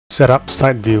Set up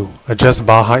side view. Adjust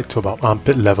bar height to about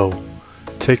armpit level.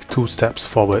 Take 2 steps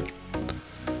forward.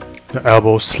 Your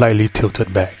elbows slightly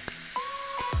tilted back.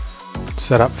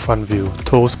 Set up front view.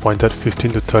 Toes pointed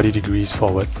 15 to 30 degrees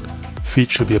forward.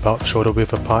 Feet should be about shoulder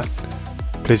width apart.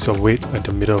 Place your weight at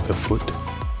the middle of your foot.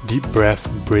 Deep breath,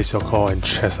 brace your core and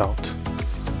chest out.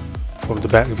 From the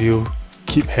back view,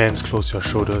 keep hands close to your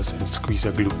shoulders and squeeze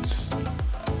your glutes.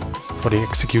 For the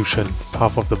execution,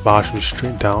 half of the bar should be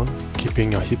straight down,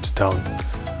 keeping your hips down.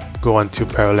 Go until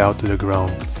parallel to the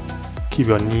ground. Keep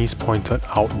your knees pointed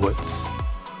outwards.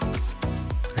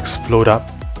 Explode up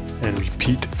and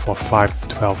repeat for 5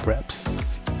 to 12 reps.